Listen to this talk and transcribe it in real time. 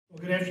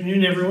Good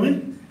afternoon,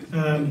 everyone.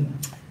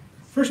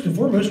 First and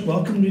foremost,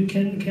 welcome to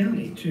Kenton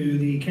County, to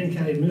the Kenton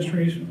County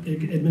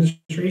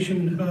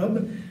Administration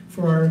Hub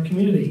for our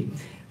community.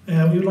 We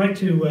would like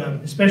to,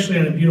 especially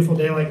on a beautiful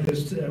day like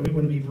this, we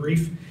want to be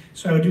brief.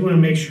 So I do want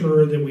to make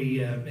sure that we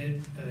have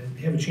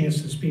a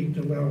chance to speak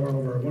to all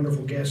of our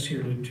wonderful guests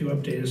here to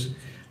update us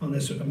on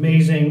this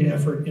amazing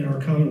effort in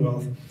our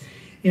Commonwealth.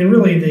 And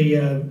really,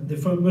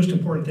 the most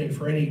important thing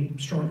for any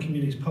strong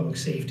community is public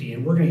safety.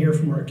 And we're going to hear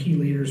from our key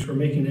leaders who are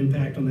making an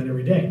impact on that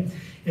every day.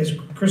 As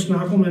Chris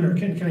Knockelman, our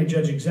Kenton County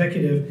Judge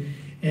Executive,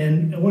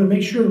 and I want to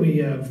make sure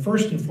we,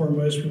 first and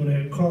foremost, we want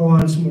to call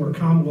on some of our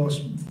Commonwealth's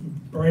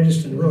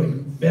brightest and really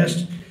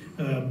best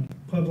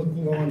public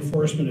law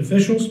enforcement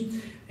officials,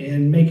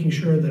 and making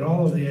sure that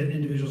all of the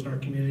individuals in our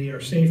community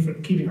are safe,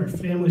 keeping our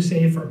families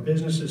safe, our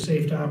businesses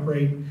safe to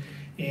operate.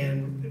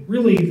 And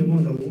really,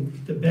 one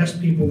of the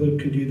best people who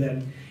can do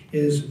that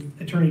is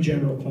Attorney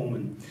General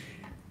Coleman.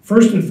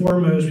 First and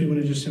foremost, we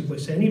want to just simply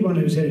say anyone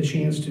who's had a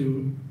chance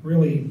to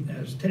really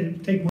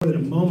take more than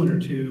a moment or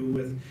two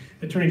with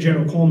Attorney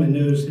General Coleman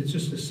knows it's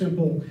just as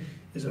simple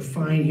as a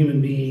fine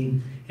human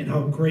being and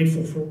how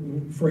grateful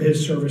for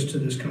his service to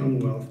this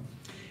Commonwealth.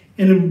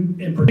 And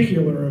in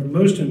particular, of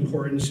most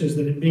importance is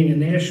that it being a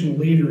national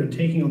leader in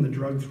taking on the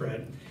drug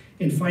threat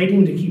and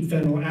fighting to keep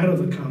fentanyl out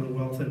of the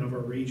Commonwealth and of our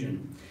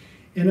region.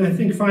 And I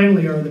think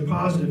finally are the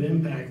positive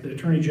impact that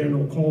Attorney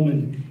General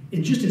Coleman,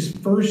 in just his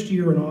first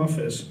year in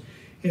office,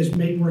 has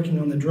made working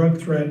on the drug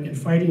threat and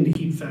fighting to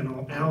keep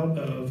fentanyl out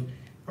of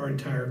our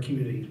entire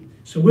community.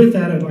 So with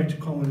that, I'd like to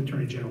call on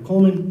Attorney General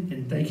Coleman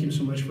and thank him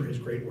so much for his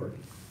great work.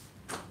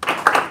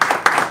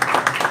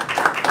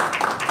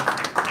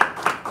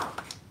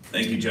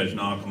 Thank you, Judge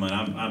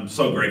Knockelman. I'm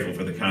so grateful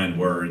for the kind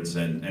words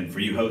and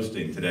for you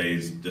hosting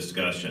today's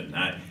discussion.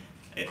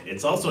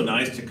 It's also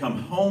nice to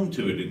come home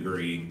to a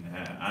degree.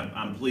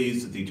 I'm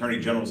pleased that the Attorney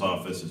General's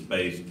office is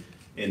based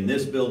in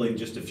this building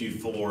just a few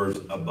floors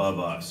above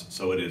us.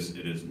 So it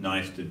is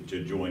nice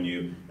to join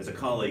you as a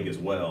colleague as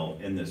well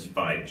in this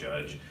fight,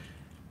 Judge.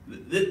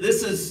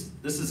 This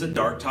is a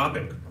dark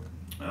topic.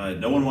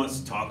 No one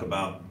wants to talk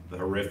about the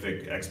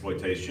horrific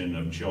exploitation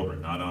of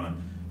children, not on a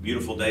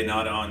beautiful day,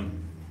 not on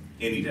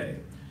any day.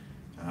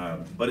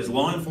 But as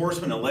law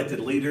enforcement elected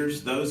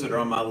leaders, those that are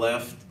on my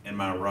left and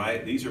my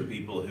right, these are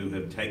people who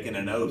have taken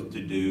an oath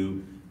to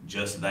do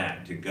just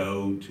that, to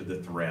go to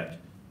the threat,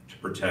 to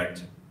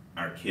protect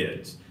our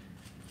kids.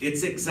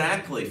 It's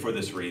exactly for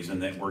this reason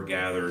that we're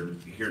gathered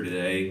here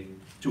today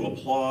to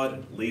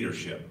applaud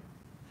leadership.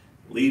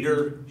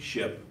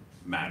 Leadership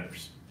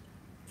matters,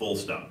 full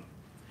stop.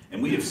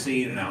 And we have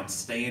seen an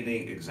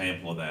outstanding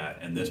example of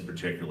that in this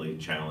particularly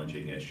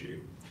challenging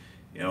issue.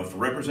 You know, for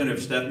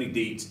Representative Stephanie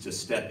Dietz to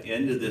step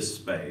into this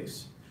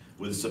space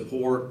with the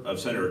support of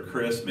Senator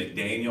Chris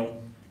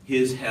McDaniel,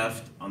 his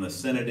heft on the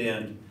Senate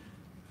end,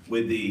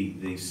 with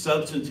the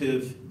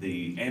substantive,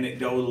 the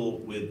anecdotal,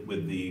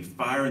 with the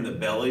fire in the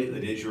belly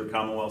that is your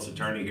Commonwealth's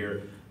attorney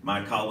here,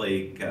 my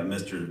colleague,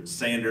 Mr.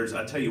 Sanders.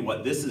 I tell you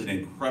what, this is an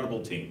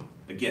incredible team.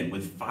 Again,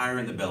 with fire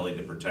in the belly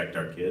to protect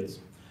our kids.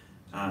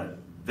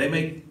 They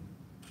make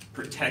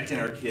protecting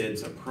our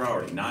kids a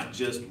priority, not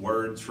just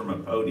words from a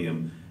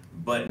podium,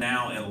 but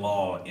now in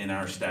law in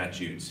our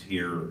statutes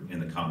here in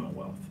the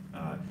Commonwealth.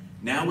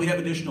 Now we have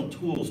additional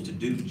tools to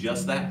do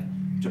just that,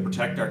 to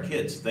protect our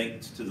kids,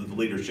 thanks to the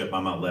leadership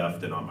on my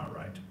left and on my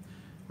right.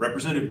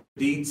 Representative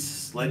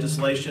Dietz's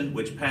legislation,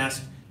 which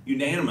passed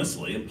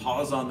unanimously, and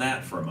pause on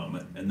that for a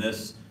moment, in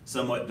this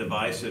somewhat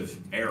divisive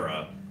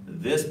era,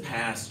 this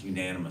passed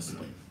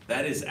unanimously.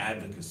 That is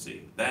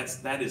advocacy,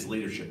 that is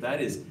leadership,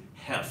 that is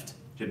heft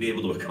to be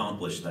able to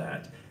accomplish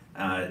that.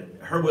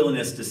 Her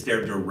willingness to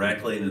stare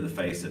directly into the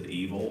face of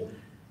evil,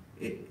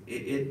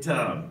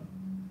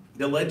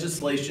 the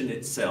legislation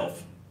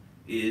itself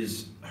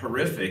is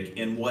horrific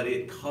in what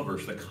it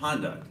covers, the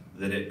conduct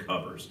that it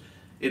covers.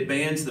 It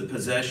bans the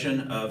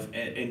possession of,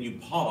 and you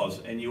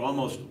pause and you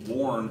almost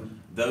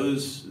warn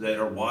those that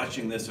are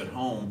watching this at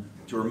home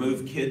to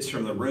remove kids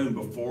from the room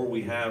before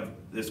we have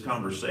this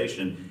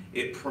conversation.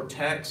 It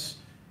protects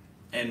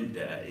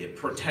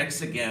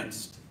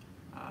against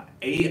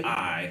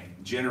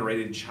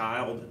AI-generated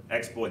child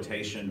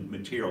exploitation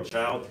material,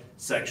 child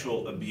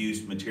sexual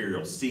abuse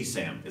material.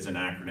 CSAM is an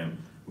acronym,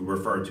 we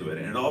refer to it.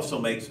 And it also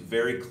makes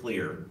very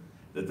clear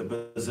that the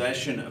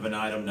possession of an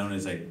item known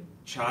as a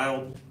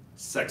child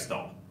sex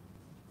doll,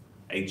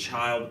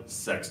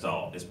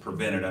 is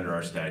prevented under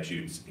our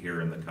statutes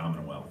here in the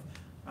Commonwealth.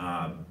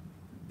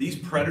 These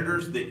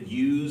predators that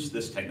use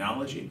this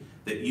technology,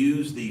 that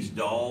use these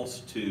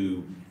dolls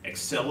to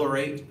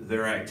accelerate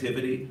their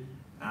activity,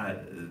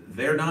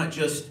 they're not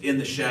just in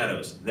the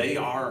shadows, they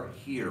are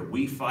here.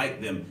 We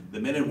fight them. The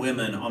men and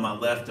women on my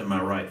left and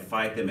my right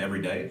fight them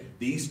every day.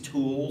 These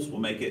tools will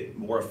make it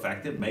more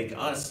effective, make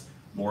us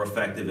more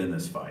effective in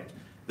this fight.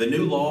 The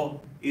new law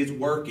is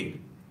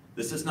working.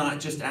 This is not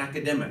just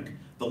academic.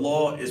 The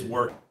law is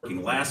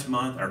working. Last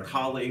month, our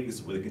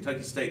colleagues with the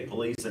Kentucky State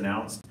Police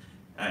announced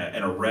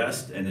an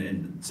arrest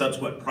and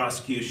subsequent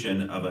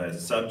prosecution of a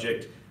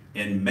subject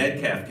in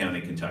Metcalfe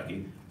County,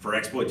 Kentucky, for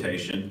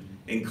exploitation,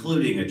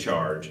 including a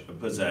charge of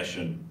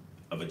possession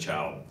of a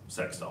child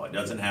sex doll. It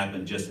doesn't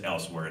happen just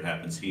elsewhere, it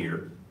happens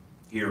here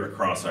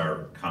across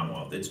our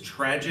Commonwealth. It's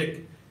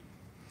tragic,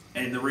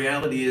 and the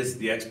reality is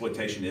the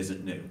exploitation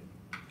isn't new.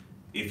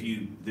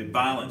 The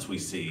violence we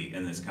see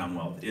in this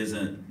Commonwealth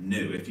isn't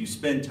new. If you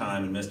spend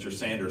time in Mr.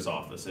 Sanders'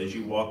 office as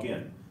you walk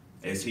in,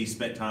 as he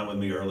spent time with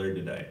me earlier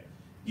today,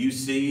 you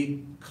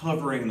see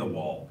covering the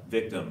wall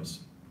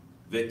victims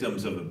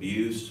of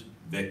abuse,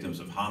 victims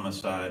of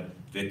homicide,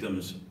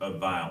 victims of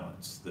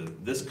violence.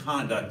 This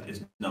conduct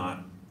is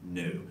not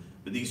new,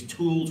 but these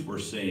tools we're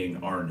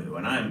seeing are new.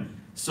 And I'm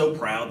so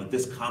proud that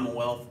this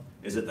Commonwealth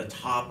is at the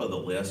top of the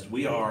list.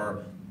 We are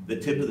the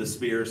tip of the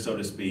spear, so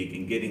to speak,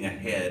 in getting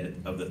ahead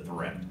of the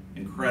threat.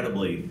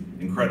 Incredibly,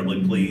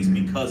 incredibly pleased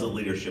because of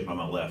leadership on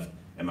my left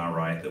and my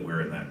right that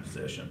we're in that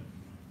position.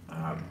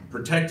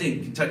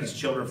 Protecting Kentucky's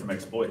children from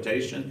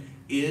exploitation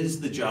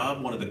is the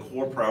job, one of the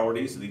core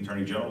priorities of the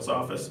Attorney General's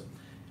office.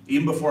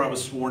 Even before I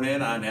was sworn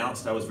in, I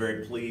announced I was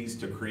very pleased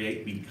to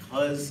create,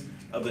 because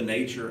of the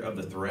nature of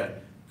the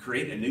threat,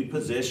 create a new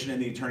position in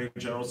the Attorney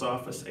General's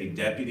office, a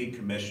Deputy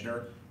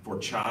Commissioner for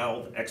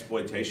Child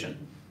Exploitation.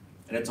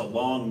 And it's a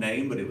long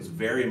name, but it was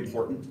very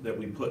important that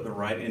we put the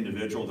right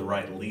individual, the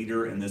right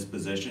leader in this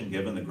position,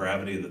 given the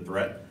gravity of the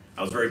threat.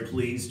 I was very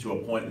pleased to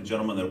appoint the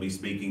gentleman that will be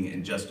speaking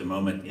in just a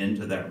moment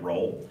into that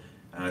role,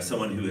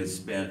 someone who has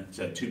spent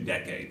 2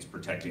 decades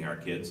protecting our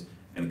kids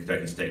in the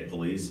Kentucky State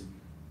Police.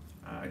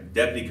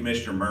 Deputy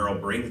Commissioner Merrill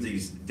brings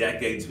these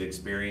decades of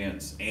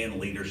experience and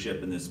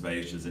leadership in this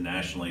space as a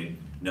nationally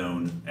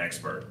known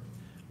expert.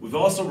 We've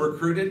also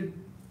recruited,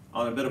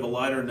 on a bit of a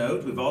lighter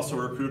note, we've also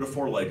recruited a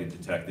 4-legged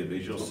detective.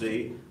 As you'll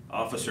see,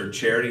 Officer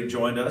Charity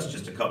joined us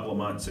just a couple of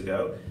months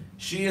ago.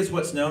 She is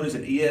what's known as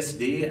an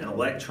ESD, an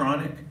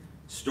electronic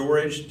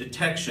storage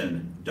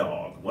detection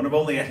dog, one of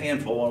only a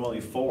handful, one of only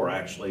 4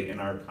 actually in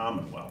our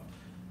Commonwealth.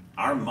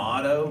 Our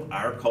motto,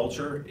 our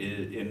culture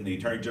in the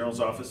Attorney General's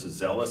office is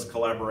zealous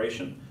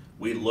collaboration.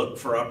 We look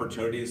for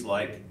opportunities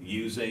like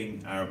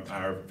using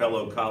our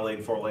fellow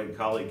colleague, 4-legged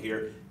colleague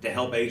here, to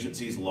help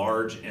agencies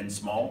large and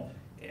small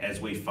as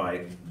we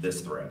fight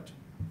this threat.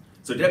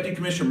 So Deputy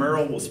Commissioner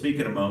Merrill will speak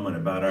in a moment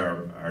about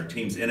our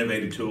team's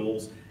innovative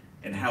tools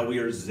and how we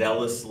are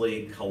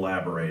zealously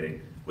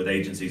collaborating with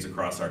agencies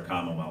across our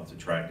Commonwealth to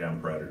track down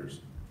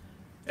predators.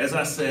 As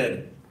I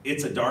said,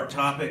 it's a dark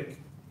topic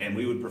and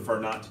we would prefer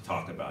not to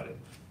talk about it.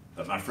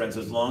 But my friends,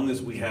 as long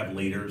as we have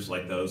leaders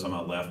like those on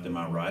my left and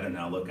my right, and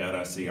now look out,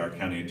 I see our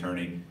County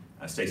Attorney,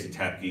 Stacey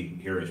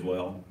Tapke, here as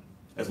well.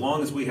 As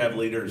long as we have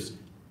leaders,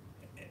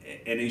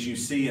 and as you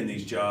see in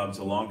these jobs,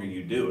 the longer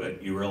you do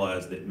it, you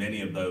realize that many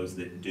of those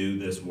that do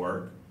this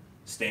work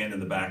stand in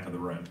the back of the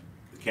room.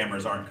 The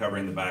cameras aren't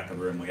covering the back of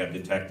the room. We have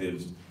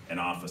detectives and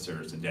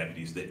officers and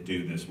deputies that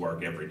do this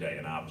work every day,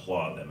 and I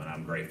applaud them and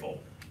I'm grateful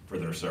for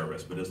their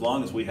service. But as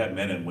long as we have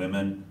men and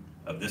women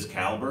of this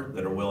caliber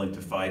that are willing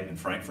to fight in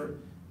Frankfort,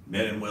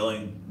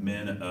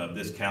 men of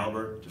this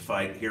caliber to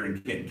fight here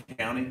in Kenton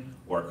County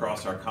or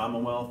across our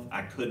Commonwealth,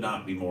 I could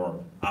not be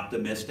more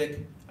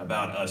optimistic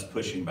about us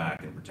pushing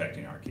back and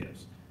protecting our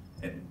kids.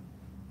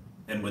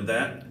 And with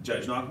that,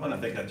 Judge Nachman,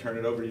 I think I turn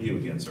it over to you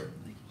again, sir.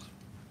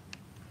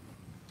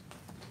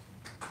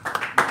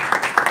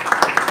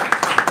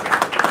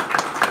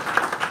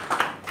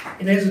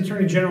 And as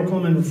Attorney General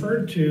Coleman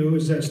referred to,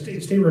 is that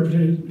State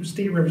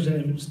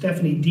Representative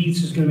Stephanie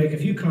Dietz is going to make a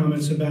few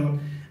comments about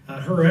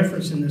her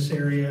efforts in this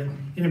area.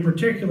 And in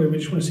particular, we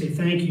just want to say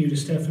thank you to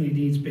Stephanie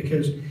Dietz,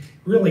 because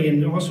really,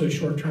 and also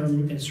short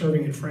term and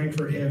serving in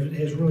Frankfort,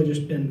 has really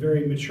just been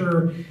very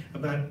mature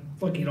about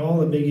looking at all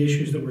the big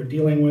issues that we're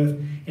dealing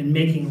with and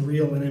making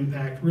real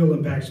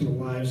impacts in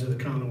the lives of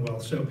the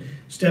Commonwealth. So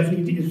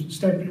Representative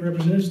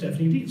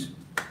Stephanie Dietz.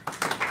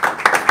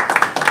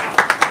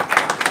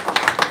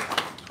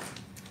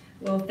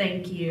 Well,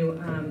 thank you.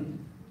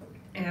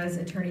 As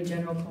Attorney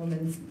General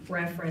Coleman's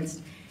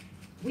referenced,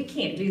 we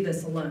can't do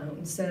this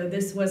alone. So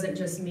this wasn't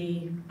just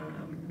me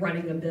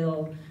running a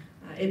bill.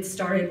 It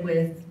started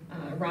with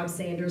Rob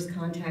Sanders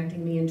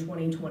contacting me in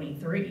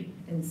 2023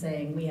 and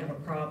saying we have a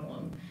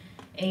problem.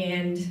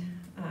 And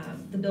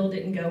the bill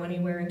didn't go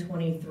anywhere in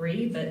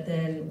 23, but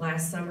then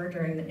last summer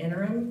during the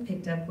interim,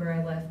 picked up where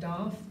I left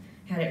off,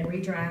 had it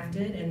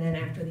redrafted, and then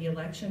after the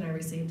election, I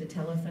received a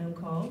telephone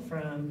call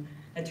from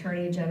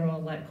Attorney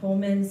General-elect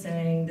Coleman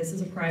saying this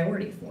is a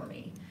priority for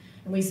me.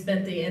 And we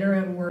spent the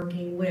interim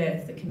working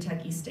with the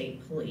Kentucky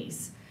State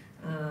Police,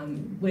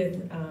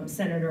 with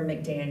Senator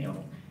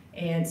McDaniel.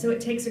 And so it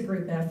takes a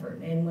group effort.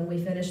 And when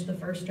we finished the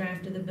first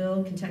draft of the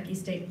bill, Kentucky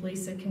State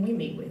Police said, can we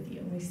meet with you?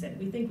 And we said,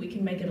 we think we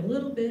can make it a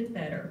little bit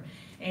better.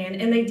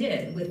 And they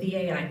did with the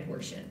AI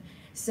portion.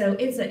 So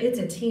it's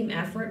a team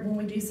effort when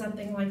we do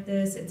something like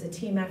this. It's a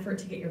team effort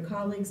to get your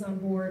colleagues on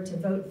board, to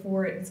vote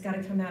for it. It's got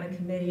to come out of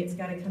committee. It's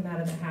got to come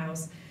out of the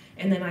House.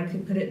 And then I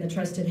could put it in the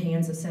trusted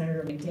hands of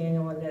Senator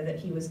McDaniel and know that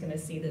he was going to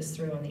see this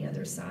through on the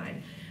other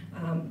side.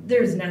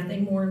 There's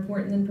nothing more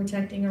important than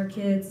protecting our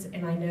kids,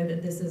 and I know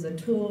that this is a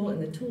tool in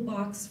the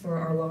toolbox for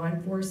our law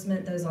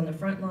enforcement, those on the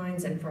front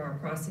lines, and for our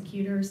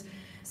prosecutors.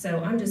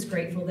 So I'm just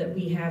grateful that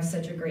we have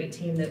such a great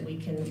team that we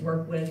can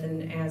work with.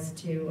 And as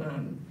to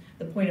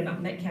the point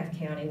about Metcalfe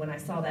County, when I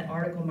saw that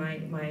article,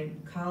 my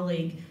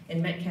colleague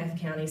in Metcalfe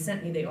County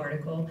sent me the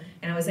article,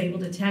 and I was able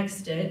to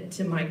text it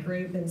to my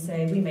group and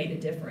say, we made a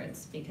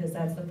difference, because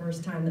that's the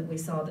first time that we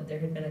saw that there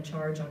had been a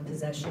charge on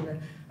possession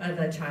of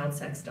a child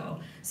sex doll.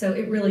 So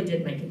it really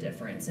did make a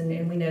difference,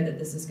 and we know that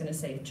this is going to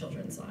save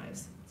children's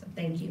lives. So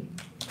thank you.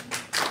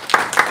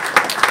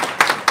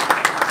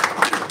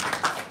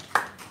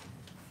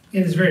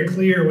 It is very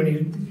clear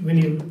when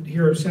you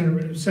hear of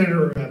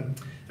Senator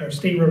or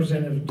State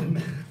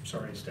Representative,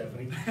 sorry,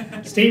 Stephanie,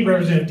 State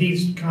Representative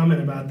Deet's comment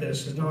about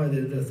this is not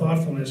only the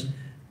thoughtfulness,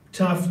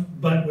 tough,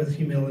 but with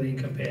humility and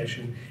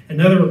compassion.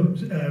 Another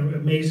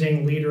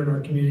amazing leader in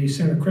our community,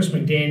 Senator Chris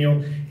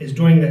McDaniel, is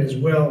doing that as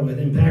well with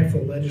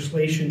impactful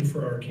legislation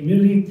for our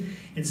community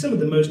and some of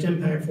the most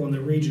impactful in the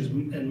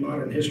region in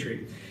modern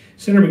history.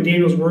 Senator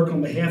McDaniel's work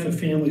on behalf of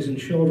families and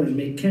children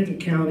make Kenton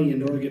County and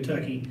Northern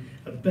Kentucky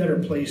a better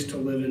place to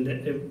live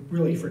in,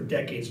 really for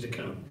decades to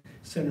come.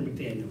 Senator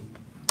McDaniel.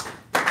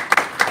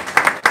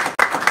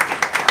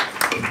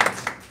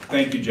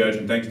 Thank you, Judge,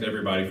 and thanks to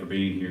everybody for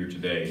being here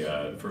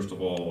today. First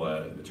of all,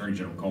 Attorney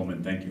General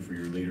Coleman, thank you for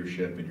your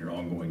leadership and your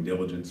ongoing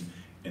diligence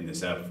in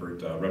this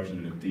effort.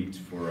 Representative Deets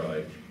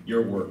for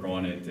your work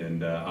on it,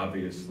 and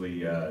obviously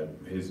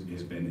has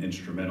been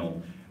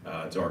instrumental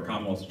to our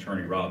Commonwealth's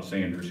Attorney, Rob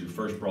Sanders, who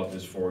first brought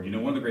this forward. You know,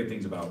 one of the great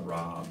things about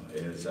Rob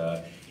is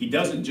he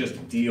doesn't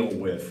just deal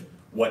with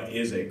what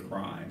is a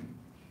crime.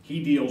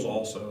 He deals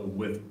also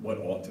with what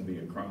ought to be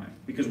a crime.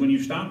 Because when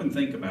you stop and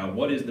think about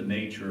what is the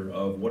nature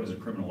of what is a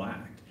criminal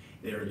act,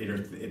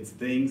 it's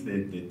things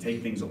that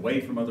take things away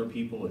from other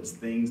people. It's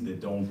things that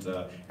don't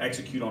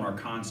execute on our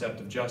concept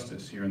of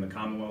justice here in the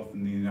Commonwealth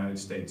and the United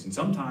States. And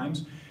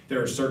sometimes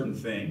there are certain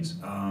things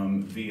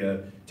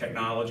via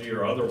technology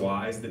or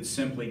otherwise that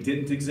simply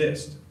didn't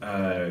exist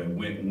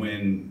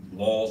when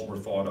laws were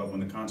thought of,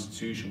 when the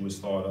Constitution was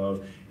thought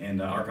of,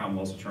 and our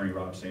Commonwealth's Attorney,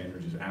 Rob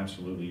Sanders, is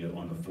absolutely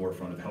on the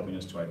forefront of helping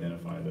us to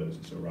identify those.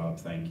 And so, Rob,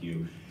 thank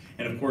you.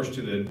 And of course,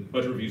 to the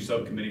Budget Review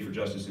Subcommittee for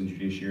Justice and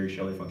Judiciary,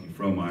 Shelley Funky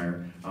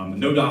Fromeyer.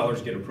 No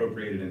dollars get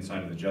appropriated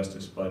inside of the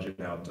Justice budget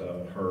without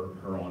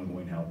her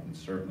ongoing help, and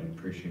certainly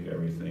appreciate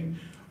everything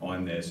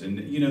on this. And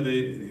you know,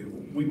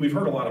 we've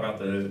heard a lot about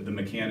the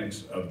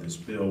mechanics of this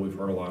bill. We've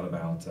heard a lot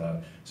about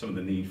some of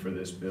the need for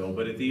this bill.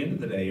 But at the end of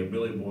the day, it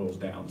really boils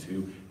down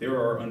to there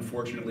are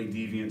unfortunately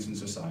deviants in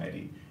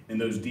society, and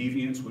those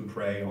deviants would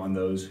prey on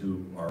those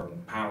who are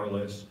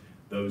powerless,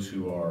 those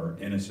who are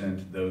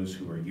innocent, those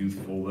who are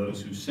youthful,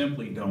 those who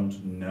simply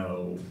don't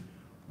know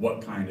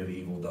what kind of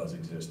evil does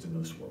exist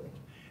in this world.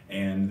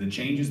 And the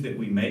changes that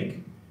we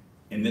make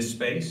in this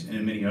space and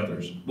in many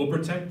others will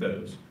protect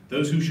those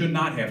who should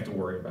not have to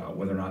worry about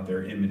whether or not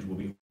their image will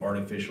be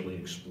artificially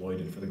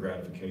exploited for the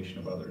gratification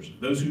of others.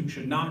 Those who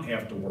should not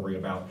have to worry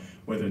about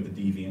whether the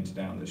deviant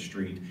down the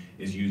street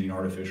is using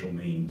artificial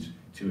means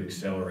to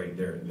accelerate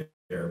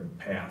their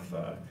path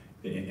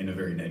in a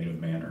very negative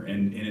manner.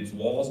 And it's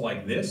laws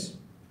like this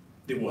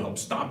that will help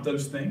stop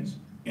those things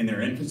in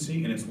their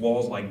infancy, and it's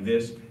laws like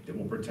this that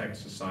will protect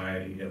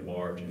society at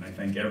large. And I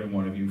thank every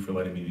one of you for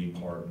letting me be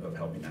part of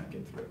helping that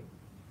get through.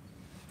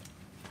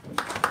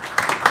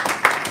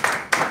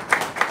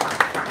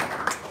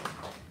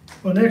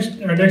 Well,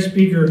 our next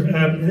speaker,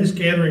 this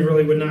gathering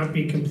really would not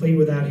be complete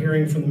without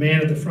hearing from the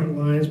man at the front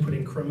lines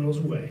putting criminals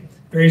away.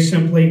 Very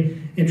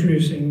simply,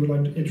 we'd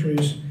like to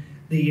introduce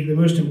the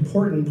most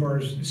important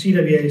part is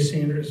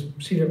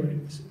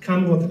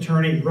Commonwealth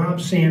Attorney Rob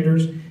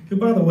Sanders, who,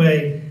 by the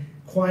way,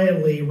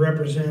 quietly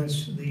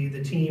represents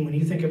the team. When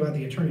you think about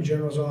the Attorney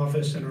General's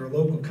office and our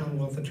local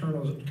Commonwealth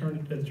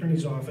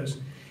Attorney's office,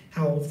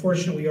 how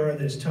fortunate we are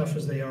that as tough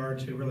as they are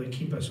to really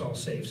keep us all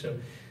safe. So,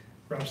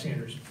 Rob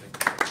Sanders.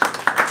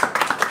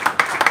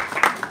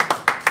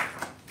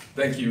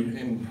 Thank you.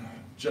 And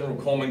General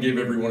Coleman gave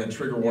everyone a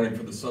trigger warning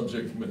for the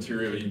subject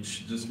material. You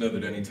should just know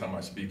that anytime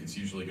I speak, it's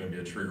usually going to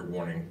be a trigger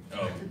warning.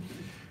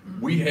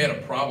 We had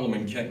a problem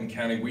in Kenton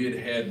County. We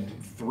had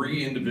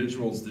 3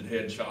 individuals that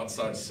had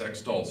child-sized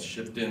sex dolls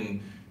shipped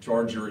in to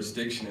our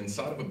jurisdiction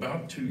inside of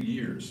about 2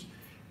 years.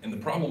 And the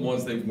problem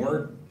was they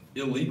weren't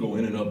illegal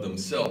in and of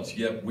themselves,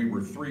 yet we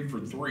were 3 for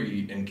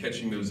 3 in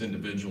catching those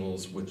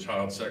individuals with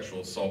child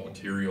sexual assault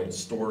material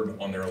stored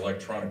on their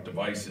electronic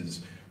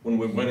devices when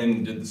we went in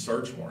and did the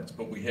search warrants.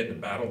 But we had to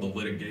battle the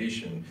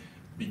litigation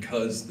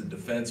because the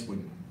defense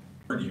would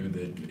argue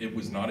that it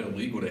was not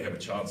illegal to have a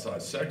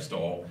child-sized sex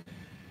doll.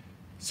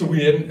 So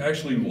we had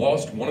actually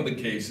lost one of the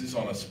cases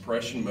on a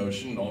suppression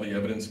motion. All the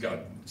evidence got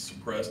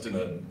suppressed and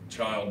a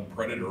child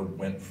predator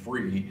went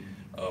free.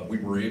 We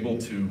were able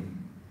to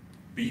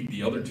beat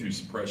the other 2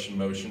 suppression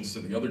motions,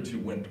 so the other 2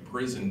 went to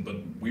prison, but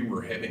we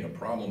were having a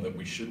problem that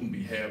we shouldn't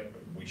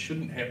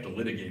have to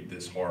litigate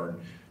this hard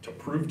to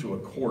prove to a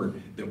court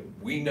that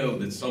we know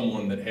that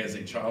someone that has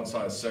a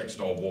child-sized sex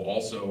doll will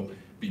also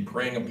be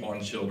preying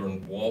upon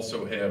children, will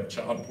also have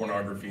child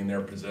pornography in their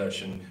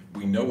possession.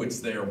 We know it's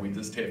there, we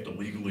just have to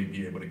legally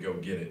be able to go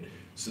get it.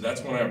 So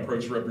that's when I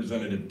approached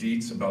Representative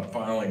Dietz about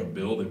filing a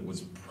bill that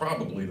was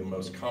probably the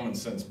most common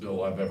sense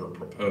bill I've ever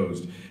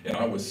proposed. And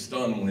I was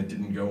stunned when it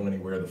didn't go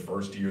anywhere the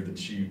first year that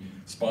she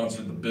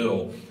sponsored the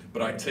bill.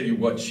 But I tell you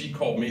what, she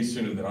called me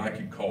sooner than I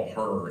could call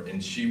her,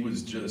 and she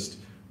was just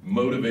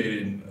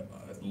motivated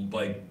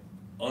like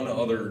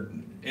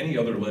any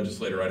other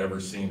legislator I'd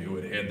ever seen who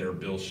had had their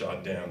bill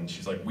shot down. And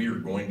she's like, we are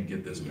going to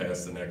get this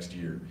passed the next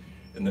year.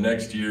 And the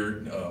next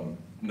year,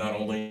 not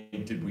only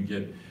did we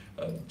get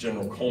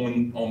General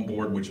Coleman on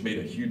board, which made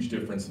a huge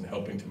difference in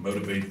helping to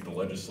motivate the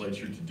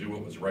legislature to do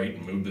what was right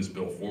and move this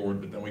bill forward,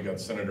 but then we got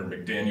Senator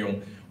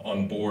McDaniel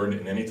on board,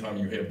 and anytime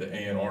you have the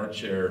A&R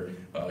chair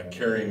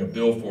carrying a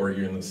bill for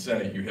you in the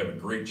Senate, you have a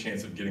great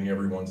chance of getting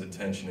everyone's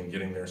attention and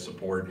getting their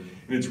support.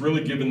 And it's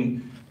really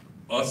given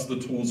us the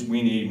tools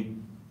we need.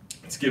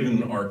 It's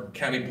given our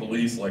county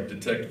police, like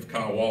Detective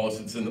Kyle Wallace,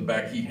 it's in the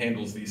back, he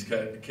handles these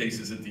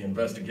cases at the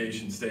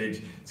investigation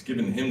stage. It's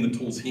given him the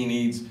tools he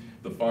needs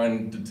to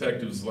find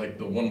detectives like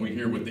the one we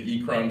hear with the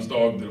e-crimes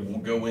dog that will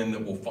go in,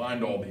 that will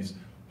find all these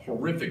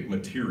horrific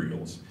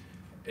materials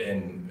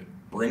and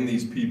bring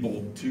these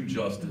people to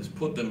justice,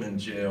 put them in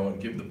jail, and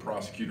give the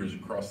prosecutors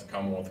across the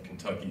Commonwealth of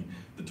Kentucky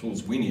the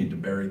tools we need to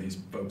bury these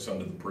folks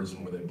under the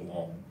prison where they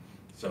belong.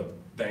 So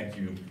thank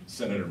you,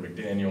 Senator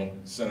McDaniel,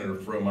 Senator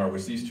Fromeyer,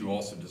 which these two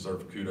also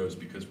deserve kudos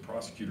because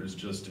prosecutors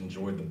just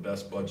enjoyed the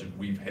best budget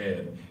we've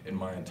had in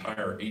my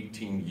entire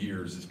 18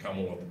 years as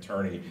Commonwealth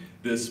Attorney.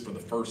 This, for the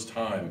first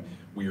time,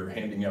 we are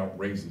handing out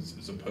raises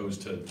as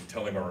opposed to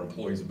telling our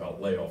employees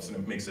about layoffs, and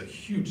it makes a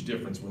huge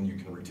difference when you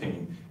can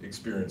retain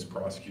experienced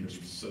prosecutors.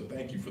 So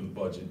thank you for the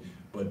budget,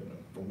 but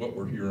for what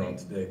we're hearing on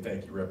today,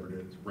 thank you,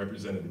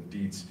 Representative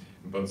Dietz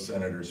and both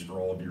senators, for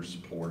all of your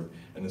support,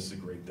 and this is a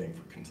great thing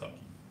for Kentucky.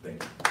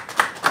 Thank you.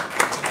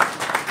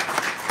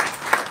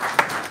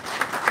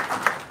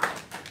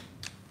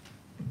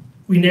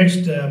 We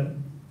next,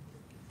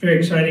 very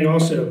exciting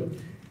also,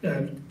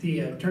 the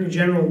Attorney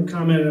General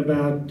commented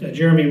about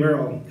Jeremy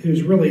Merrill,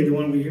 who's really the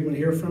one we want to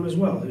hear from as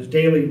well, who's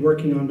daily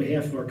working on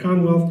behalf of our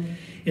Commonwealth,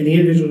 and the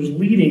individual who's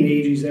leading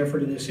the AG's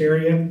effort in this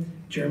area,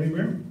 Jeremy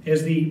Merrill,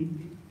 as the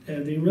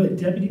really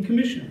Deputy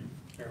Commissioner.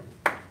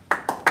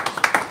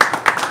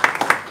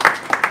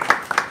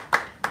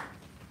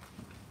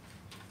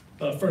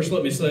 First,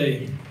 let me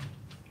say,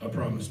 I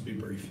promise to be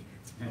brief.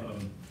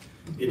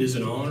 It is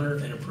an honor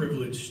and a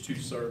privilege to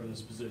serve in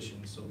this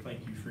position, so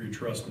thank you for your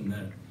trust in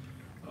that.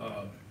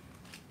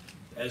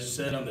 As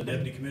said, I'm the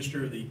Deputy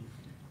Commissioner of the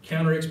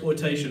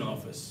Counter-Exploitation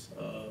Office.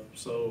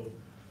 So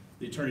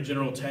the Attorney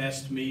General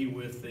tasked me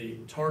with the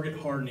target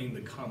hardening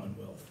the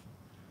Commonwealth.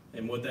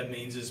 And what that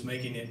means is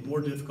making it more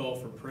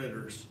difficult for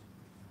predators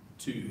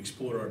to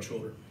exploit our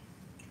children.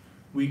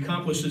 We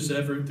accomplish this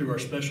effort through our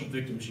Special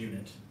Victims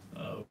Unit,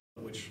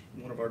 which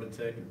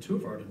two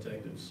of our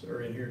detectives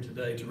are in here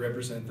today to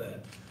represent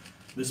that.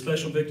 The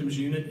Special Victims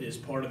Unit is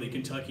part of the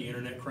Kentucky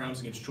Internet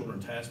Crimes Against Children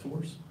Task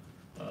Force.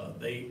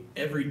 They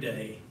every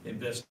day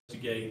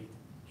investigate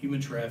human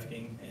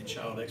trafficking and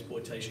child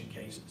exploitation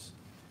cases.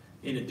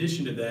 In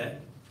addition to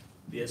that,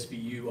 the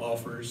SVU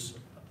offers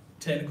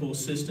technical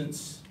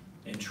assistance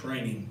and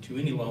training to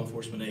any law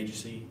enforcement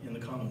agency in the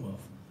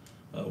Commonwealth.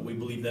 We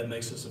believe that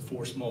makes us a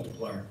force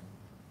multiplier.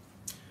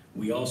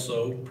 We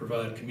also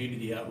provide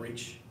community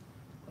outreach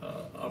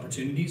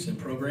opportunities and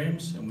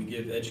programs, and we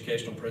give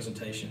educational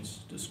presentations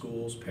to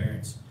schools,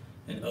 parents,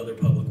 and other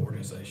public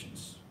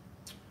organizations.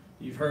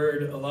 You've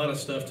heard a lot of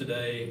stuff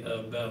today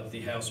about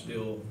the House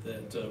bill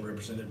that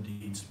Representative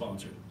Dietz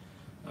sponsored.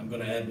 I'm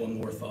going to add one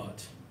more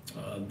thought.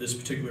 This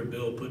particular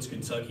bill puts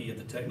Kentucky at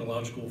the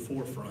technological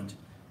forefront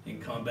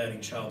in combating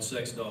child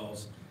sex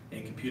dolls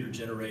and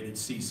computer-generated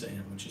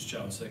CSAM, which is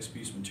child sex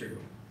abuse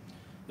material.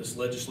 This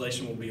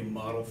legislation will be a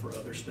model for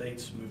other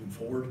states moving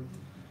forward.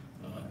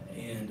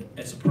 And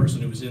as a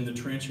person who was in the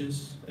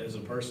trenches, as a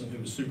person who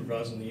was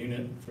supervising the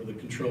unit for the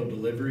controlled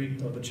delivery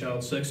of a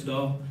child sex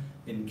doll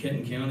in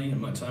Kenton County in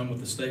my time with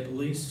the state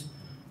police,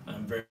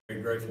 I'm very,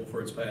 very grateful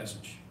for its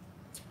passage.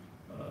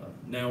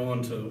 Now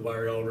on to why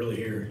you're all really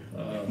here.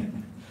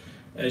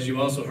 As you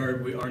also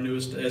heard, our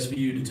newest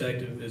SVU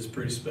detective is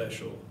pretty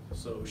special.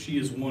 So she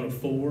is one of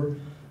 4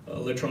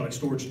 electronic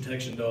storage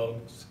detection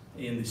dogs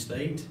in the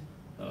state.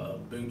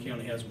 Boone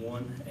County has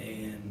 1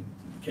 and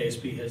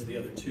KSP has the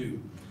other 2.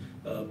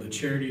 But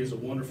Charity is a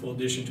wonderful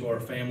addition to our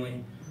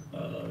family.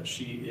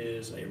 She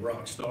is a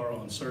rock star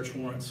on search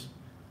warrants.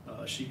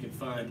 She can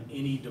find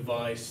any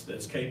device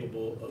that's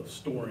capable of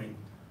storing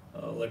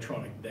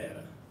electronic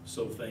data.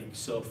 So think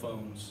cell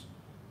phones,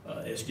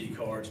 SD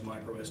cards,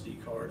 micro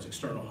SD cards,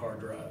 external hard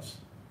drives,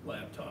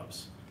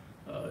 laptops.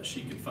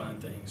 She can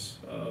find things.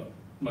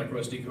 Micro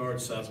SD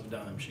cards, size of a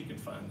dime, she can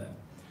find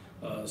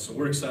that. So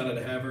we're excited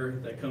to have her.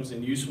 That comes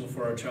in useful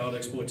for our child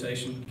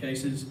exploitation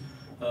cases.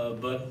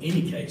 But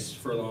any case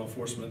for law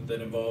enforcement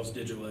that involves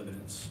digital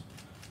evidence.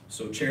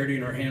 So Charity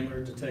and our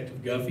handler,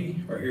 Detective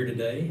Guffey, are here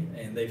today,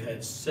 and they've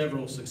had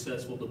several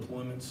successful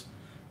deployments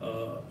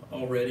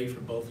already for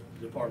both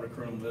the Department of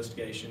Criminal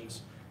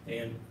Investigations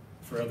and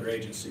for other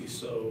agencies.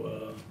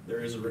 So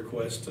there is a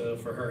request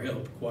for her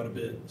help quite a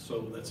bit.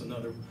 So that's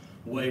another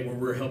way where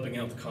we're helping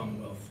out the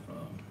Commonwealth.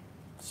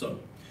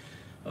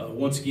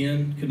 Once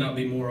again, could not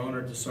be more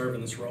honored to serve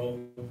in this role.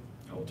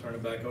 I will turn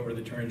it back over to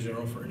the Attorney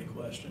General for any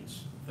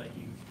questions. Thank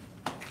you.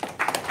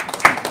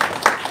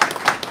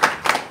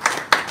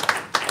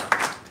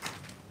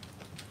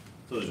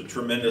 So there's a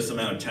tremendous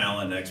amount of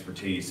talent and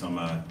expertise on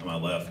my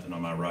left and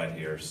on my right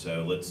here.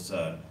 So let's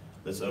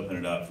open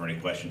it up for any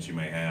questions you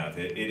may have.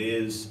 It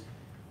is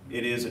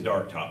a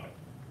dark topic,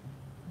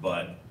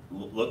 but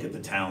look at the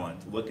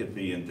talent, look at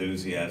the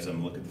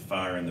enthusiasm, look at the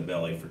fire in the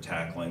belly for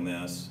tackling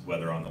this,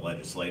 whether on the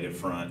legislative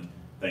front.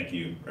 Thank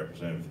you,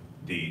 Representative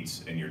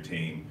Dietz and your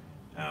team.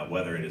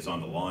 Whether it is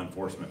on the law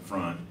enforcement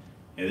front.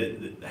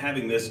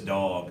 Having this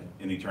dog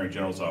in the Attorney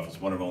General's office,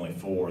 one of only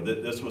 4,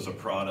 this was a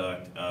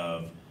product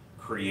of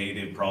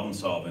creative problem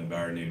solving by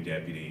our new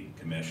Deputy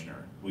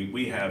Commissioner.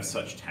 We have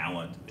such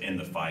talent in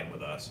the fight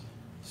with us.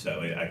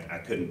 So I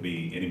couldn't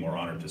be any more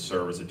honored to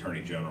serve as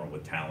Attorney General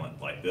with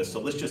talent like this. So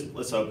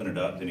let's open it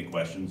up to any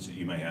questions that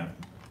you may have.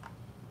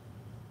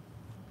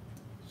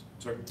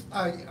 Sir?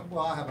 Well,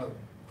 I have a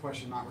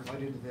question not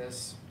related to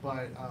this,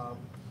 but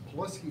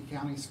Pulaski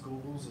County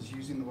Schools is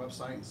using the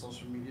website and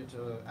social media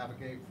to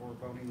advocate for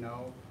voting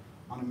no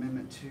on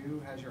Amendment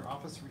 2. Has your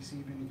office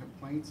received any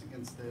complaints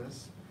against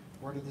this?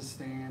 Where did this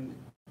stand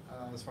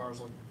as far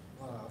as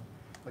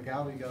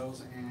legality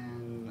goes?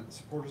 And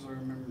supporters of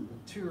Amendment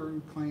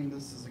 2 claim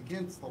this is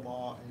against the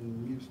law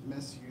and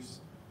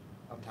misuse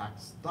of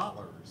tax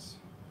dollars.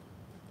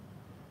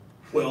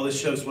 Well, this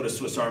shows what a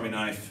Swiss Army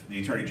knife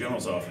the Attorney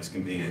General's office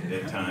can be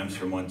at times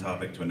from one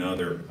topic to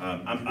another.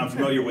 I'm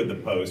familiar with the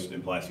post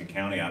in Pulaski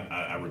County.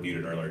 I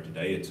reviewed it earlier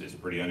today. It's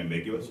pretty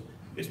unambiguous.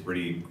 It's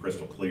pretty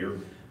crystal clear.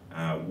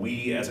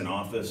 We as an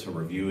office are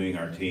reviewing,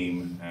 our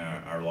team,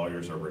 our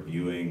lawyers are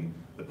reviewing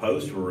the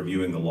post, we're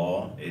reviewing the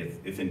law.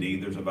 If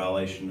indeed there's a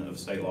violation of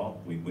state law,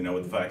 we know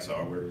what the facts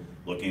are. We're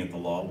looking at the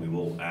law. We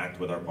will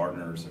act with our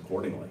partners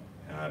accordingly.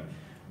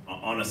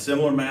 On a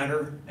similar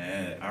matter,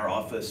 our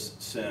office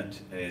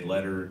sent a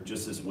letter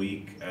just this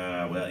week,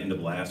 well, end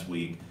of last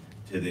week,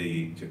 to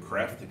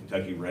CREF, the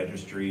Kentucky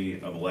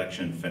Registry of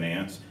Election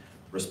Finance,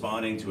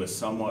 responding to a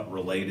somewhat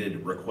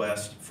related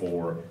request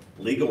for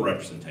legal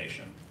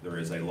representation. There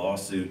is a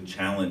lawsuit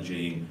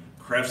challenging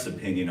CREF's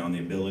opinion on the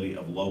ability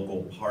of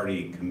local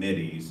party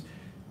committees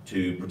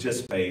to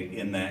participate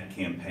in that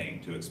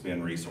campaign, to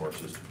expend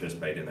resources to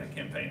participate in that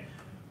campaign.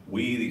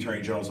 We, the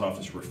Attorney General's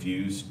office,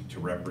 refused to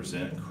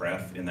represent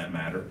CREF in that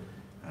matter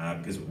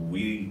because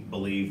we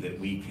believe that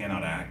we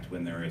cannot act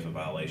when there is a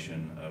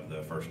violation of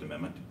the First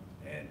Amendment.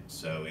 And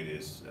so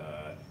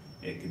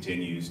it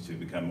continues to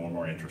become more and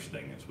more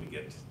interesting as we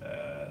get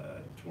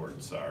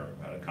towards our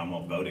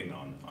Commonwealth voting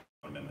on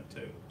Amendment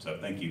 2. So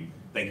thank you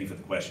for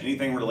the question.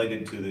 Anything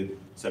related to the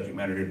subject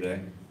matter here today?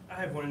 I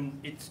have one,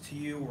 it's to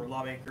you or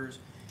lawmakers.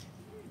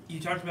 You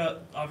talked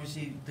about,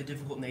 obviously, the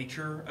difficult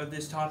nature of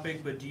this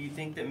topic, but do you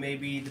think that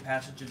maybe the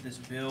passage of this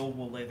bill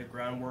will lay the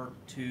groundwork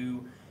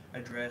to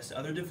address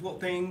other difficult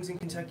things in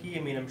Kentucky?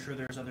 I mean, I'm sure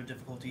there's other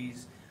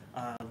difficulties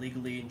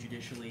legally and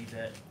judicially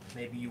that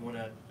maybe you want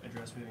to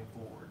address moving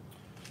forward.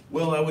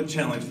 Well, I would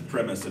challenge the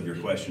premise of your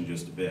question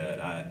just a bit.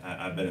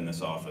 I've been in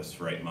this office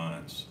for 8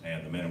 months,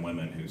 and the men and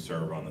women who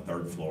serve on the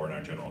 3rd floor in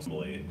our General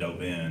Assembly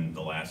dove in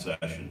the last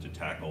session to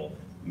tackle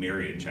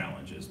myriad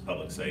challenges,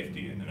 public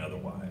safety and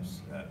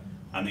otherwise.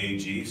 I'm the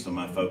AG, so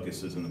my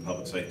focus is in the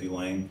public safety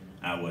lane.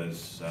 I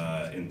was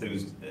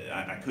enthused.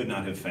 I could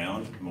not have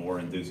found more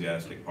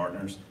enthusiastic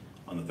partners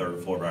on the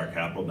 3rd floor of our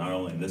Capitol, not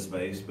only in this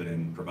space, but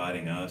in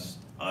providing us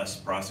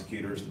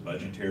prosecutors, the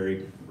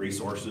budgetary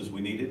resources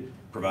we needed,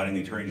 providing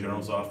the Attorney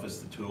General's office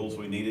the tools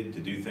we needed to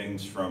do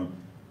things from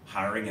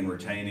hiring and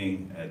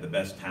retaining the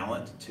best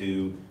talent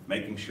to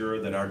making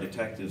sure that our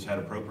detectives had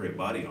appropriate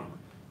body armor.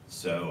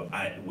 So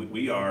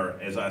we are,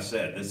 as I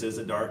said, this is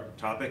a dark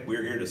topic.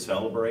 We're here to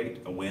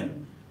celebrate a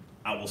win.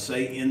 I will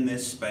say in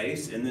this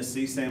space, in this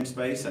CSAM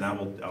space, and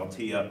I'll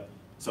tee up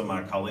some of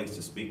my colleagues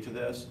to speak to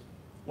this.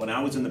 When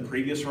I was in the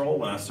previous role,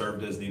 when I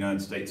served as the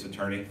United States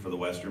Attorney for the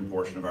western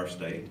portion of our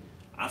state,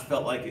 I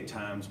felt like at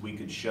times we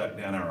could shut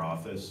down our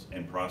office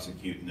and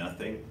prosecute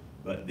nothing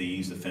but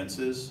these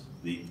offenses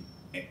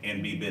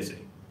and be busy.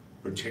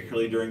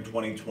 Particularly during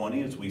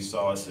 2020, as we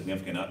saw a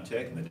significant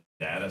uptick, and the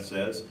data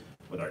says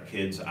with our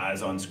kids'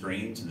 eyes on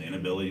screens and the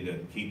inability to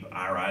keep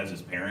our eyes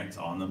as parents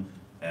on them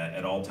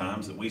at all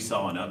times, that we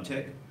saw an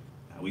uptick.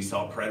 We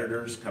saw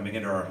predators coming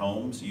into our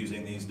homes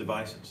using these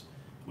devices.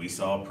 We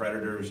saw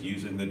predators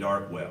using the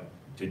dark web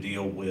to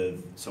deal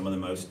with some of the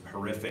most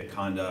horrific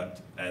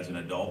conduct as an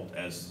adult,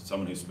 as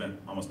someone who spent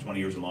almost 20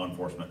 years in law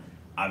enforcement,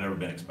 I've ever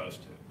been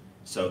exposed to.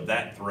 So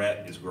that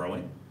threat is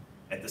growing.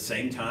 At the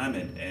same time,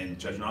 and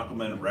Judge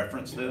Knockelman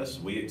referenced this,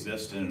 we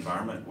exist in an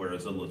environment where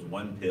as little as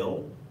one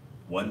pill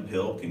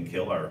can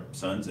kill our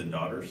sons and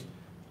daughters.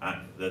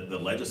 The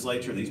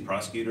legislature, these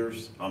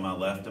prosecutors on my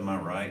left and my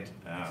right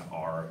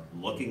are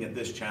looking at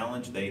this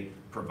challenge. They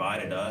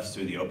provided us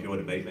through the Opioid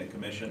Abatement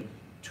Commission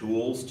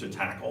tools to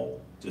tackle,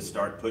 to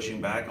start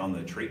pushing back on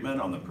the treatment,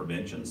 on the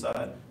prevention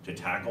side, to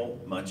tackle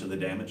much of the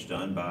damage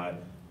done by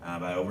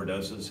by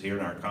overdoses here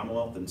in our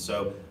Commonwealth. And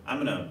so I'm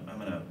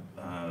gonna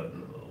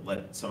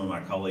let some of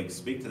my colleagues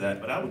speak to that,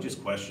 but I would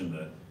just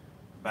question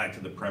back to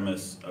the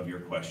premise of your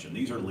question.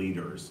 These are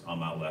leaders on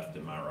my left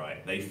and my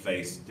right. They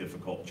face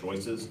difficult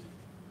choices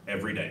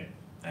every day,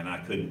 and I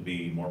couldn't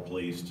be more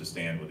pleased to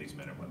stand with these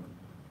men and women.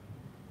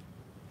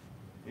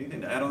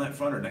 Anything to add on that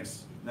front, or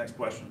next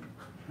question?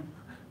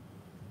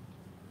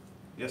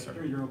 Yes, sir.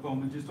 Sure, General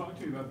Coleman, just talk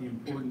to me about the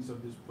importance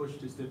of this push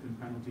to stiffen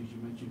penalties.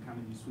 You mentioned kind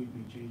of these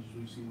sweeping changes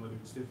we've seen, whether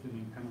it's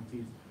stiffening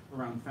penalties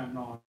around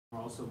fentanyl, or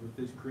also with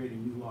this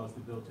creating new laws,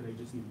 the bill today,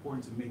 just the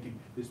importance of making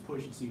this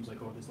push, it seems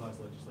like, over this last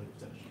legislative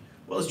session.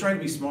 Well, it's trying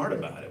to be smart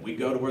about it. We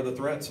go to where the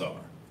threats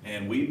are,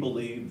 and we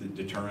believe that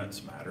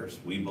deterrence matters.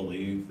 We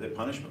believe that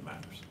punishment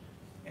matters.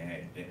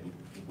 And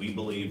we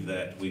believe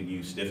that when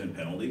you stiffen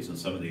penalties in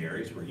some of the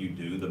areas where you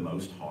do the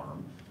most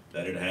harm,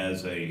 that it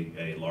has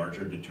a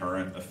larger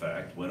deterrent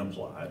effect when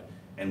applied,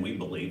 and we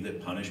believe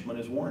that punishment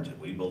is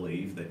warranted. We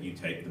believe that you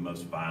take the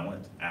most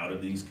violent out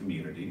of these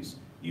communities,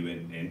 you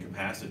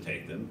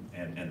incapacitate them,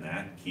 and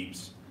that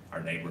keeps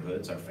our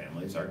neighborhoods, our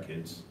families, our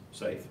kids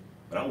safe.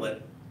 But I'll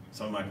let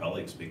some of my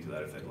colleagues speak to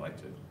that if they'd like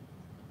to.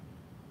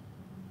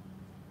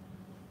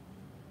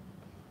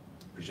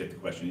 Appreciate the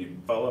question. You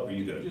follow up, or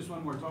you good? Just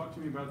one more. Talk to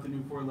me about the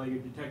new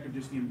four-legged detective,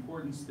 just the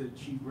importance that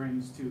she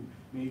brings to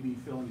maybe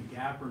filling a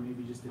gap or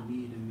maybe just a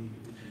need in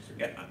the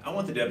Yeah, I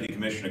want the deputy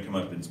commissioner to come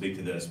up and speak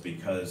to this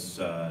because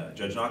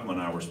Judge Nachman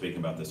and I were speaking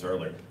about this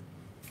earlier.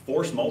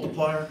 Force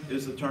multiplier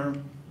is the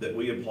term that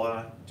we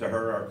apply to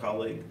her, our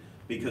colleague,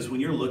 because when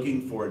you're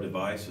looking for a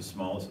device as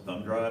small as a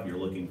thumb drive, you're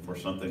looking for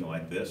something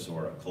like this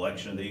or a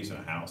collection of these in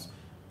a house.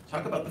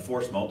 Talk about the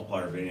force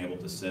multiplier being able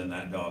to send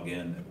that dog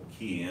in that will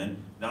key in,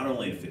 not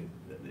only if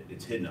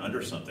it's hidden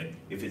under something,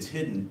 if it's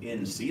hidden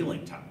in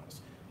ceiling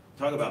tiles.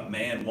 Talk about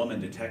man-woman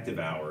detective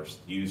hours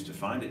used to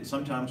find it.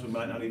 Sometimes we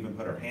might not even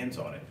put our hands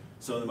on it.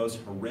 Some of the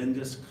most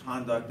horrendous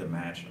conduct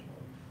imaginable.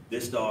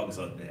 This dog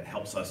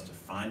helps us to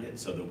find it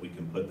so that we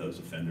can put those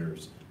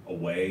offenders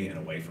away and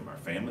away from our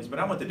families. But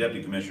I want the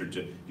deputy commissioner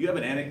to, do you have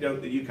an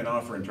anecdote that you can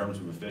offer in terms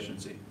of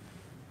efficiency?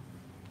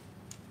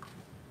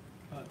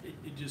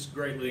 It just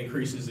greatly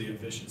increases the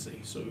efficiency.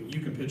 So you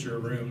can picture a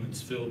room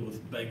that's filled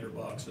with banker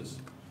boxes.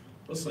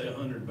 Let's say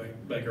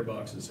 100 banker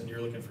boxes, and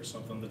you're looking for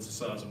something that's the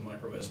size of a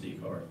micro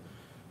SD card.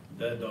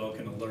 That dog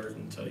can alert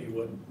and tell you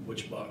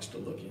which box to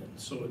look in.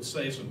 So it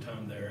saves some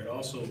time there. It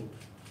also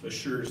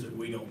assures that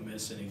we don't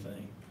miss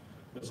anything.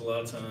 Because a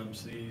lot of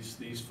times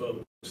these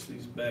folks,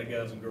 these bad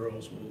guys and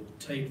girls will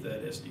tape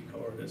that SD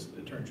card, as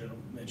the Attorney General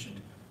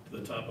mentioned, to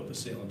the top of a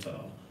ceiling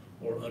tile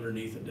or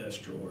underneath a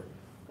desk drawer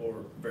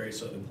or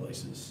various other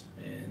places.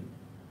 And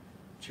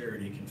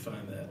Charity can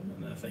find that.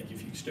 And I think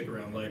if you stick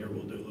around later,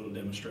 we'll do a little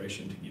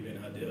demonstration to give you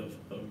an idea of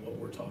what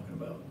we're talking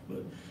about.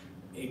 But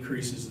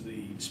increases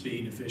the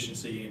speed,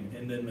 efficiency,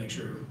 and then make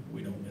sure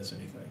we don't miss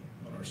anything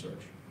on our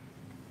search.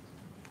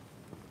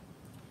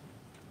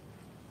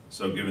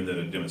 So given that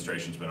a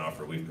demonstration's been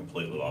offered, we've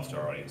completely lost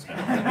our audience now.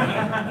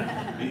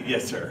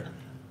 Yes, sir.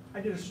 I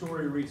did a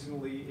story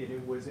recently,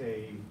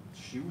 and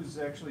she was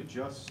actually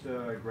just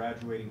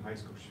graduating high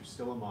school. She was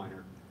still a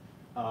minor.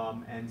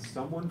 And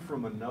someone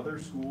from another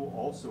school,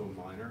 also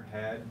a minor,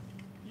 had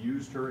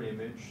used her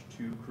image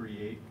to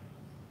create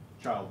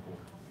child porn.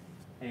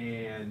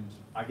 And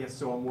I guess,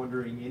 so I'm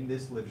wondering, in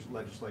this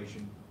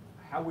legislation,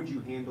 how would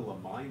you handle a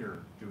minor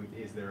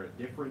is there a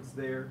difference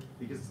there?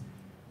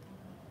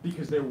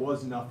 Because there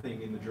was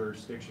nothing in the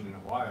jurisdiction in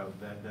Ohio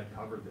that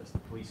covered this. The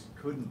police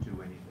couldn't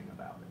do anything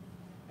about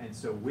it. And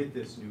so with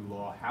this new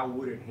law, how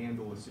would it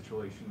handle a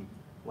situation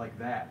like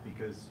that?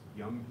 Because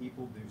young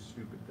people do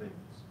stupid things.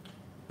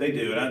 They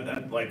do, and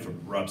I'd like for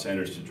Rob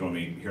Sanders to join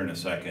me here in a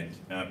second.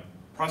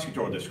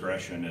 Prosecutorial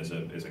discretion is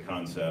a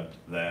concept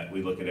that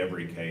we look at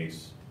every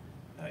case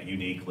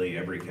uniquely,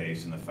 every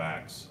case and the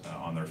facts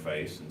on their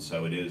face, and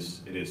so it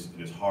is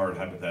hard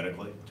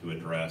hypothetically to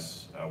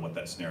address what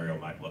that scenario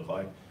might look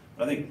like.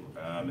 But I think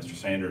Mr.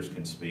 Sanders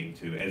can speak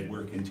to, as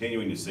we're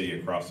continuing to see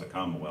across the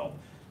Commonwealth,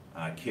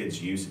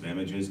 kids' use of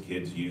images,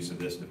 kids' use of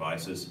this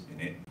devices,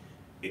 and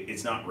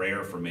it's not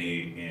rare for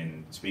me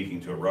in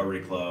speaking to a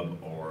Rotary Club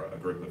or a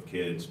group of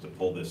kids to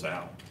pull this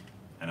out.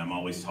 And I'm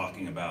always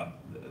talking about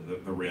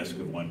the risk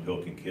of one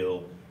pill can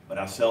kill, but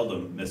I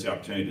seldom miss the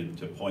opportunity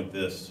to point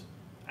this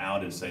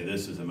out and say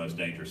this is the most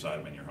dangerous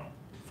item in your home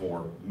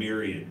for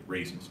myriad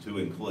reasons, to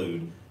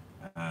include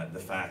the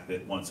fact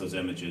that once those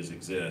images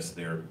exist,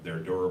 they're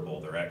durable,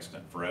 they're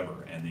extant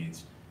forever, and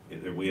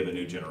we have a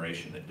new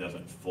generation that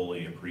doesn't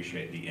fully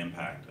appreciate the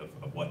impact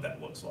of what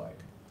that looks like.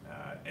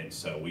 And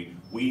so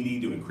we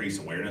need to increase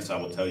awareness. I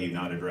will tell you,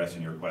 not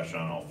addressing your question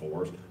on all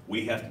fours,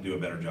 we have to do a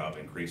better job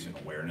increasing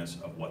awareness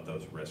of what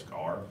those risks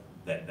are,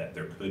 that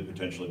there could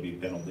potentially be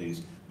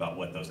penalties, about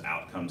what those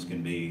outcomes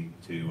can be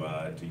to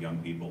young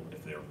people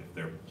if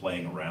they're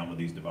playing around with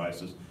these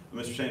devices.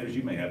 But Mr. Sanders,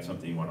 you may have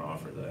something you want to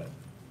offer to that.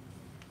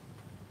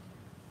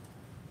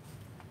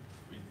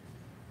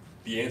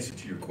 The answer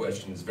to your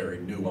question is very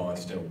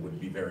nuanced and would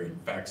be very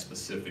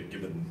fact-specific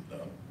given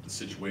the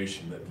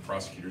situation that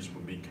prosecutors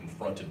would be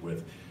confronted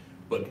with.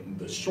 But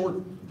the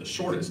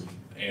shortest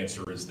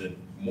answer is that,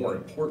 more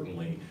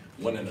importantly,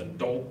 when an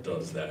adult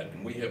does that,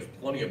 and we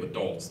have plenty of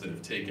adults that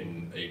have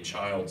taken a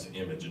child's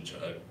image,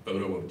 a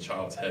photo of a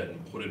child's head,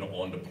 and put it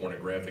onto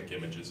pornographic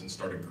images and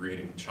started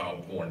creating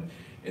child porn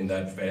in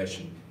that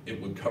fashion,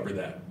 it would cover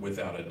that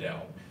without a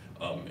doubt.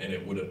 And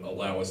it would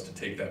allow us to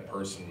take that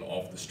person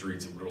off the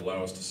streets. It would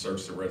allow us to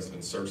search their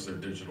residence, search their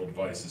digital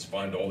devices,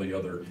 find all the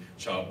other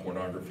child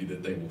pornography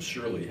that they will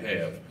surely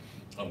have.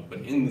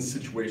 But in the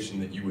situation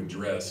that you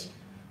address,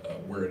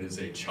 where it is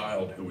a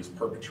child who is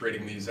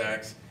perpetrating these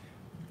acts,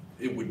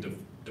 it would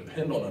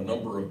depend on a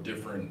number of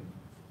different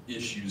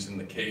issues in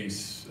the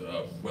case,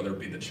 whether it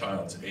be the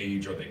child's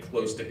age, are they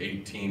close to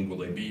 18, will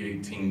they be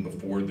 18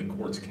 before the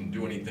courts can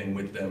do anything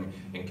with them.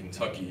 In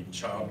Kentucky,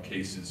 child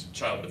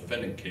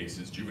defendant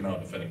cases, juvenile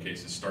defendant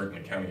cases start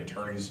in the county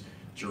attorney's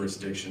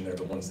jurisdiction. They're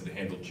the ones that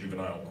handle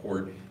juvenile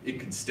court. It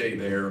could stay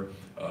there.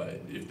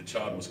 If the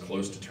child was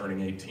close to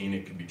turning 18,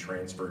 it could be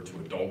transferred to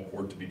adult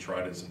court to be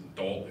tried as an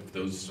adult if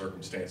those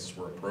circumstances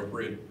were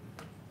appropriate.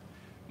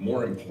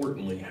 More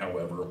importantly,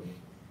 however,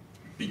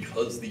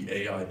 because the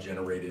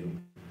AI-generated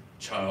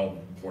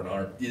child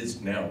pornography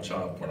is now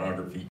child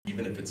pornography,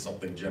 even if it's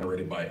something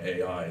generated by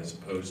AI as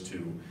opposed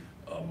to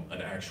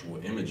an actual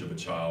image of a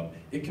child,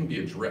 it can be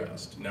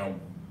addressed. Now,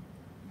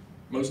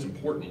 most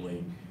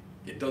importantly,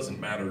 it doesn't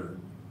matter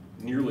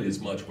nearly as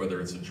much whether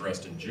it's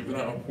addressed in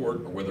juvenile court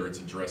or whether it's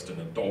addressed in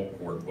adult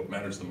court. What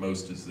matters the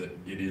most is that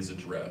it is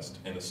addressed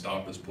and a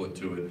stop is put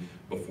to it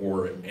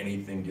before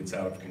anything gets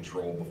out of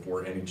control,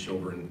 before any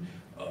children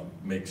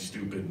make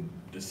stupid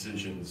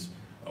decisions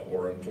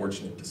or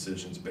unfortunate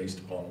decisions based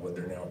upon what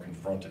they're now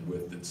confronted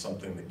with. It's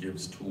something that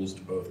gives tools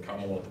to both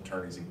Commonwealth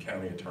attorneys and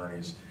county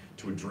attorneys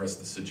to address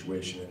the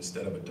situation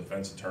instead of a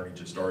defense attorney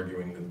just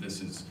arguing that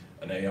this is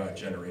an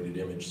AI-generated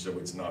image, so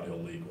it's not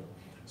illegal.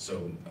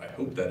 So I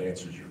hope that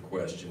answers your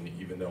question,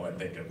 even though I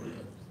think a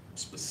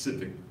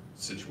specific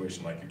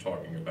situation like you're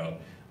talking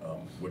about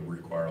would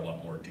require a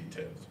lot more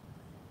details.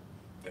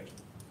 Thank you.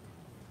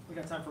 We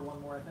got time for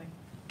one more, I think.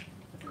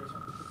 If there is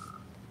one.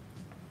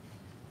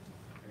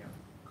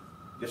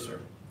 Yes,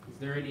 sir. Is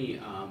there any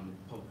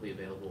publicly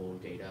available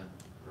data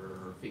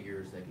or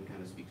figures that can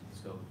kind of speak to the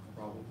scope of the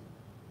problem?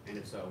 And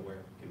if so, where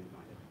can we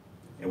find it?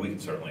 And we can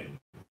certainly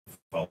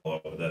follow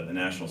up with that. The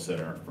National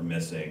Center for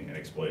Missing and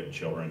Exploited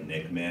Children,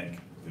 NCMEC,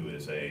 who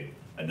is a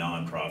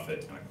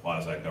nonprofit and a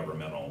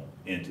quasi-governmental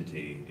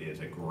entity,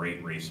 is a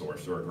great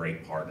resource. They're a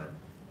great partner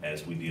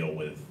as we deal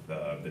with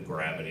the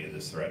gravity of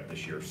this threat, the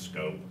sheer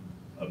scope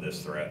of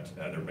this threat.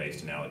 They're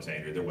based in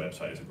Alexandria. Their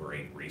website is a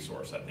great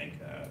resource, I think,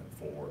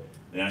 for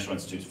the National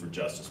Institutes for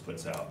Justice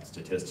puts out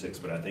statistics,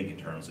 but I think in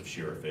terms of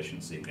sheer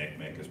efficiency,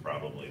 NCMEC is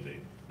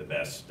probably the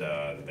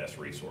best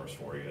resource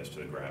for you as to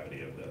the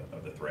gravity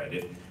of the threat.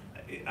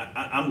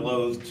 I'm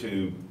loath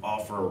to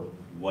offer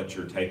what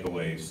your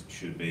takeaways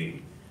should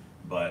be,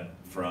 but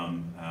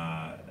from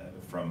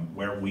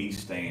where we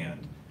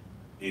stand,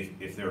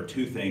 if there are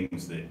two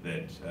things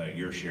that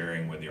you're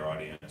sharing with your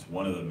audience,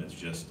 one of them is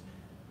just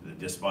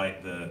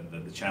despite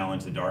the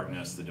challenge, the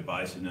darkness, the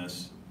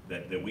divisiveness,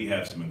 that we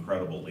have some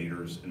incredible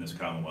leaders in this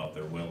Commonwealth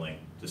that are willing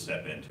to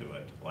step into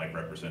it, like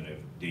Representative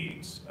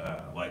Deeds,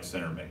 like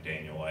Senator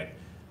McDaniel,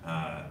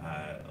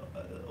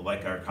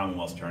 like our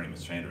Commonwealth Attorney,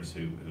 Ms. Sanders,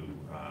 who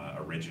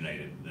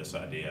originated this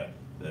idea,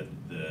 the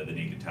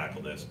need to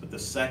tackle this. But the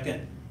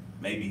second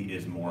maybe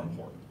is more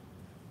important,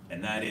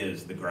 and that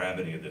is the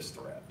gravity of this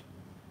threat.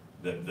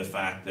 The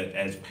fact that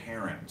as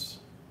parents,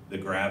 the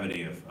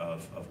gravity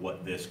of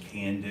what this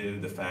can do,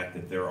 the fact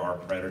that there are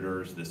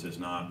predators. This is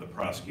not the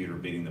prosecutor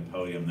beating the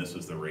podium, this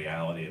is the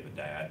reality of a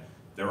dad.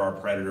 There are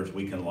predators.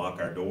 We can lock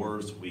our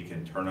doors, we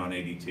can turn on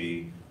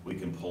ADT, we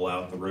can pull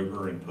out the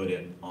Ruger and put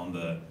it on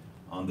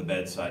the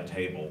bedside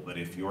table. But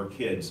if your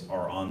kids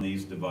are on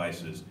these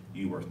devices,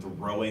 you are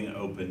throwing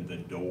open the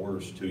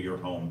doors to your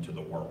home to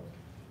the world.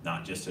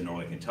 Not just to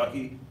Northern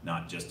Kentucky,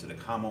 not just to the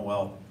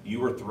Commonwealth.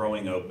 You are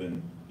throwing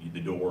open the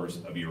doors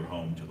of your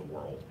home to the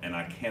world. And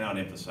I cannot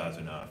emphasize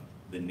enough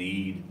the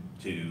need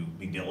to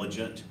be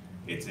diligent.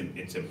 It's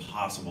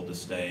impossible to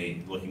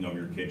stay looking over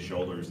your kids'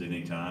 shoulders at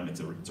any time. It's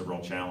a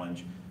real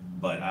challenge,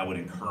 but I would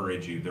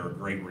encourage you, there are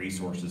great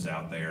resources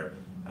out there.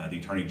 The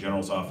Attorney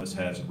General's office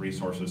has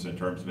resources in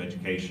terms of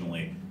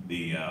educationally.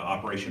 The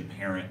Operation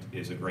Parent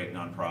is a great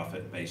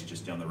nonprofit based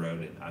just down the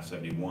road at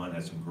I-71,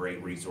 has some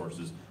great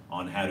resources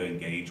on how to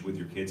engage with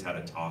your kids, how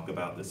to talk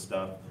about this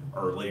stuff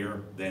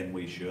earlier than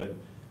we should.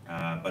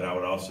 But I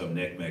would also,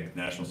 NCMEC,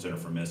 National Center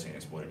for Missing and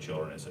Exploited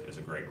Children, is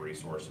a great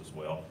resource as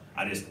well.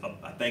 I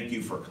thank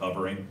you for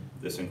covering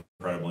this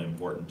incredibly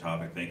important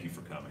topic. Thank you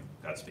for coming.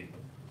 Godspeed.